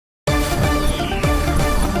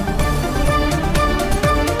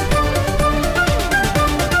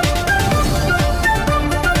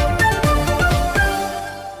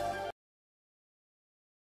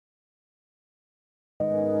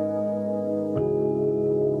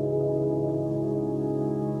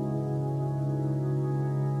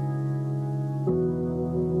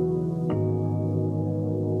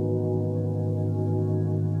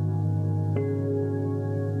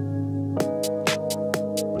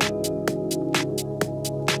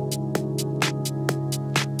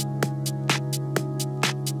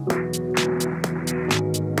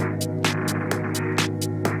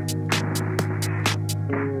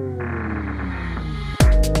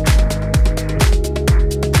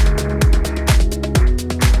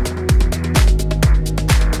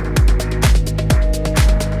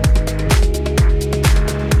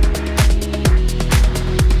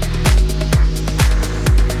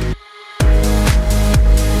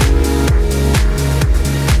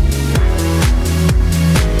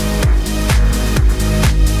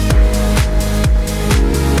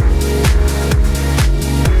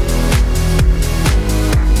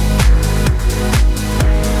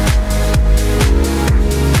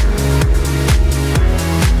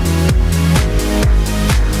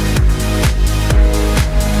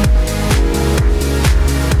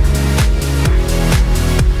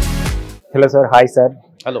Hello, sir. Hi, sir.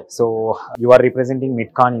 Hello. So, you are representing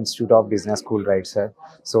Midcon Institute of Business School, right, sir?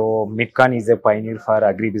 So, Midcon is a pioneer for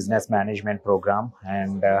agri-business management program.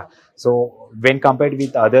 And so, when compared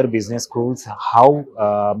with other business schools, how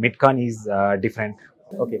Midcon is different?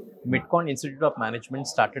 Okay. Midcon Institute of Management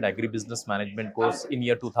started agribusiness management course in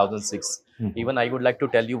year 2006. Even I would like to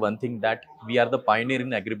tell you one thing, that we are the pioneer in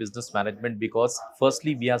agribusiness management because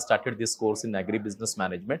firstly we have started this course in agribusiness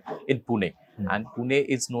management in Pune, and Pune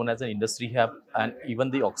is known as an industry hub and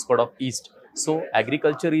even the Oxford of East. So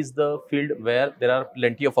agriculture is the field where there are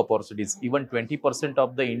plenty of opportunities. Even 20%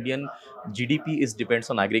 of the Indian GDP is depends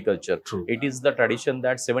on agriculture. True. It is the tradition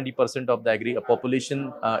that 70% of the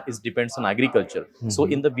population is depends on agriculture. So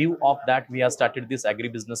in the view of that, we have started this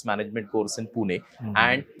agribusiness management course in Pune,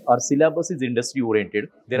 and our syllabus is industry oriented.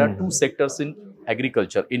 There are two sectors in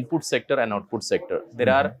agriculture: input sector and output sector. There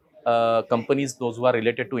are companies, those who are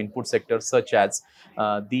related to input sectors, such as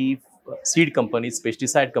the seed companies,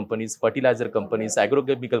 pesticide companies, fertilizer companies,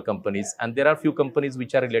 agrochemical companies, and there are few companies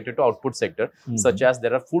which are related to output sector, such as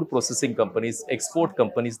there are food processing companies, export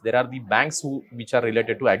companies, there are the banks which are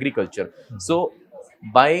related to agriculture. So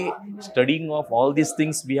by studying of all these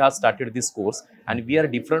things, we have started this course, and we are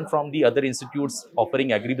different from the other institutes offering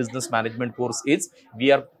agribusiness management course. Is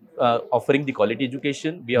we are offering the quality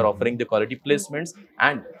education, we are offering the quality placements,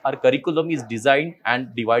 and our curriculum is designed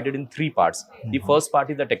and divided in three parts. The first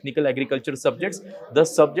part is the technical agriculture subjects. The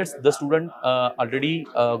subjects the student already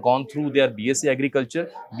gone through their BSc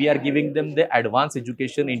agriculture. We are giving them the advanced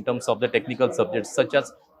education in terms of the technical subjects, such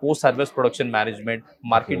as post-harvest production management,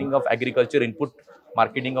 marketing of agriculture input,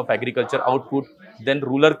 marketing of agriculture output, then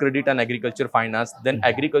rural credit and agriculture finance, then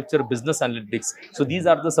agriculture business analytics. So these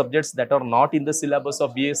are the subjects that are not in the syllabus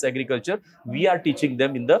of BS agriculture. We are teaching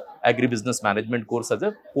them in the agribusiness management course as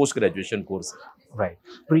a post-graduation course. Right.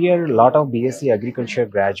 Prior, a lot of BSc agriculture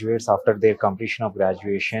graduates, after their completion of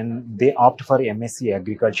graduation, they opt for MSc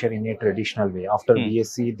agriculture in a traditional way. After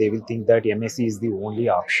BSc, they will think that MSc is the only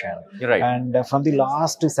option. Right. And from the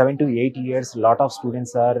last 7 to 8 years, a lot of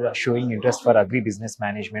students are showing interest for agribusiness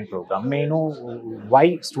management program. May I know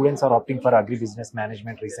why students are opting for agribusiness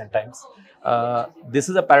management recent times? This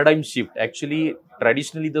is a paradigm shift. Actually,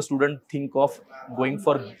 traditionally the student think of going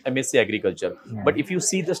for MSc agriculture, but if you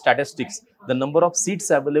see the statistics, the number of seats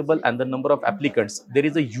available and the number of applicants, there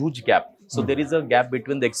is a huge gap. So there is a gap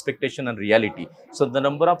between the expectation and reality. So the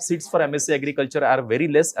number of seats for MSc agriculture are very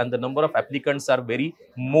less and the number of applicants are very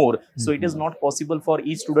more. So it is not possible for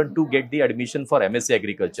each student to get the admission for MSc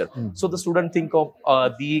agriculture. So the student think of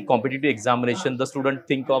the competitive examination, the student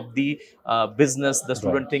think of the business, the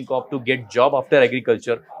student think of to get job after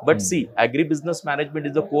agriculture. But see, agribusiness management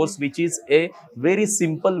is a course which is a very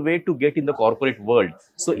simple way to get in the corporate world.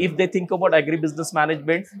 So if they think about agribusiness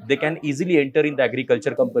management, they can easily enter in the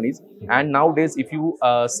agriculture companies. And nowadays, if you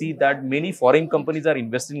see that many foreign companies are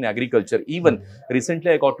investing in agriculture. Even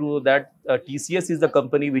recently, I got to know that TCS is the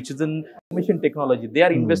company which is in information technology. They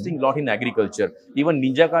are investing a lot in agriculture. Even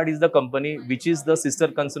Ninja Card is the company which is the sister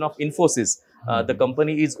concern of Infosys. The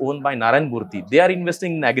company is owned by Narayan Murthy. They are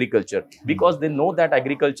investing in agriculture because they know that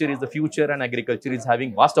agriculture is the future and agriculture is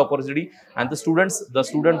having vast opportunity. And the students,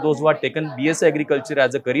 those who are taken BSc agriculture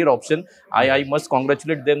as a career option, I must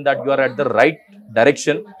congratulate them that you are at the right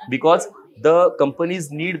direction, because the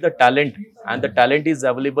companies need the talent, and the talent is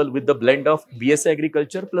available with the blend of BSc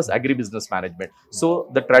agriculture plus agribusiness management. So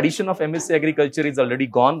the tradition of MSc agriculture is already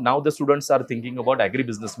gone. Now the students are thinking about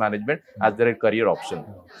agribusiness management as their career option.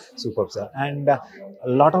 Superb, sir. And a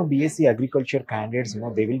lot of BSc agriculture candidates,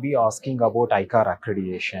 they will be asking about ICAR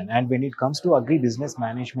accreditation. And when it comes to agribusiness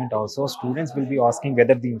management also, students will be asking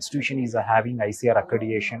whether the institution is having ICAR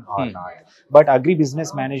accreditation or not. But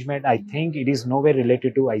agribusiness management, I think it is nowhere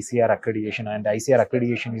related to ICAR accreditation, and ICAR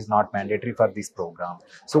accreditation is not mandatory for this program.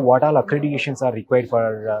 So what all accreditations are required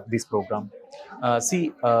for this program?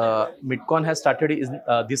 Midcon has started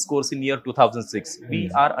this course in year 2006. We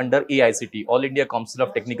are under AICT, All India Council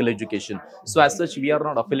of Technical Education. So as such, we are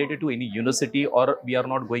not affiliated to any university or we are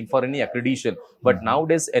not going for any accreditation. But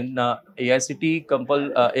nowadays, AICT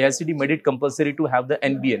made it compulsory to have the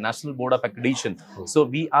NBA, National Board of Accreditation. So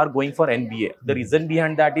we are going for NBA. The reason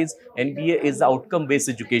behind that is NBA is outcome-based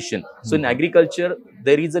education. So in agriculture,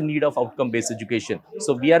 there is a need of outcome-based education.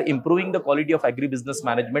 So we are improving the quality of agribusiness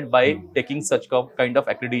management by taking such kind of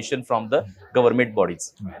accreditation from the government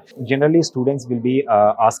bodies. Generally, students will be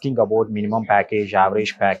asking about minimum package,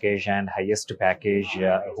 average package, and highest package,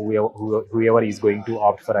 whoever is going to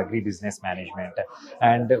opt for agribusiness management.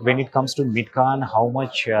 And when it comes to Midcon, how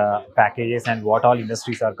much packages and what all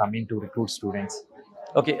industries are coming to recruit students?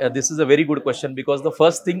 Okay, this is a very good question because the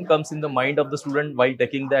first thing comes in the mind of the student while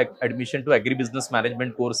taking the admission to agribusiness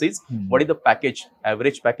management course is what is the package,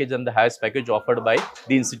 average package and the highest package offered by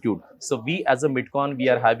the institute. So we as a Midcon, we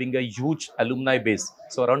are having a huge alumni base.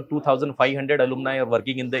 So around 2,500 alumni are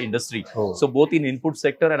working in the industry. Oh. So both in input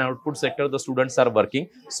sector and output sector, the students are working.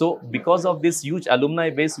 So because of this huge alumni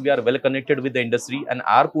base, we are well connected with the industry, and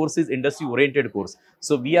our course is industry oriented course.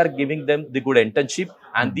 So we are giving them the good internship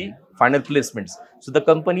and the final placements. So the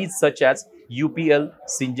companies such as UPL,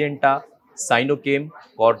 Syngenta, Sinochem,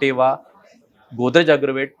 Corteva, Godrej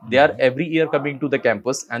Agrovet, they are every year coming to the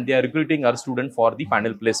campus and they are recruiting our students for the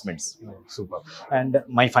final placements. Oh, super. And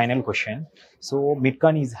my final question. So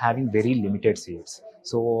Midcon is having very limited seats.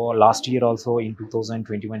 So last year also in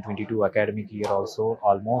 2021-22 academic year also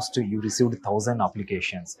almost you received 1,000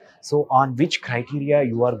 applications. So on which criteria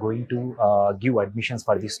you are going to give admissions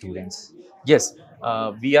for the students? Yes,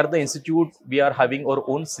 we are the institute, we are having our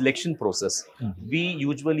own selection process. We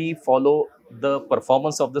usually follow the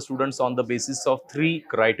performance of the students on the basis of three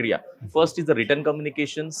criteria. First is the written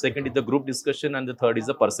communication, second is the group discussion, and the third is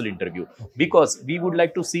the personal interview. Because we would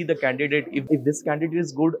like to see the candidate, if this candidate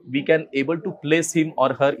is good, we can able to place him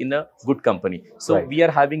or her in a good company. So Right. we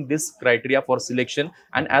are having this criteria for selection,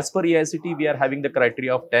 and as per AICT, we are having the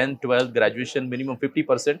criteria of 10, 12, graduation, minimum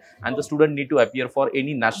 50%, and the student need to appear for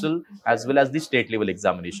any national as well as the state level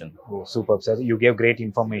examination. Oh, superb, sir. You gave great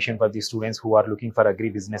information for the students who are looking for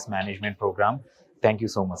agri-business management program. Thank you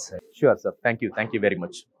so much, sir. Sure, sir. Thank you. Thank you very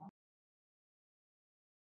much.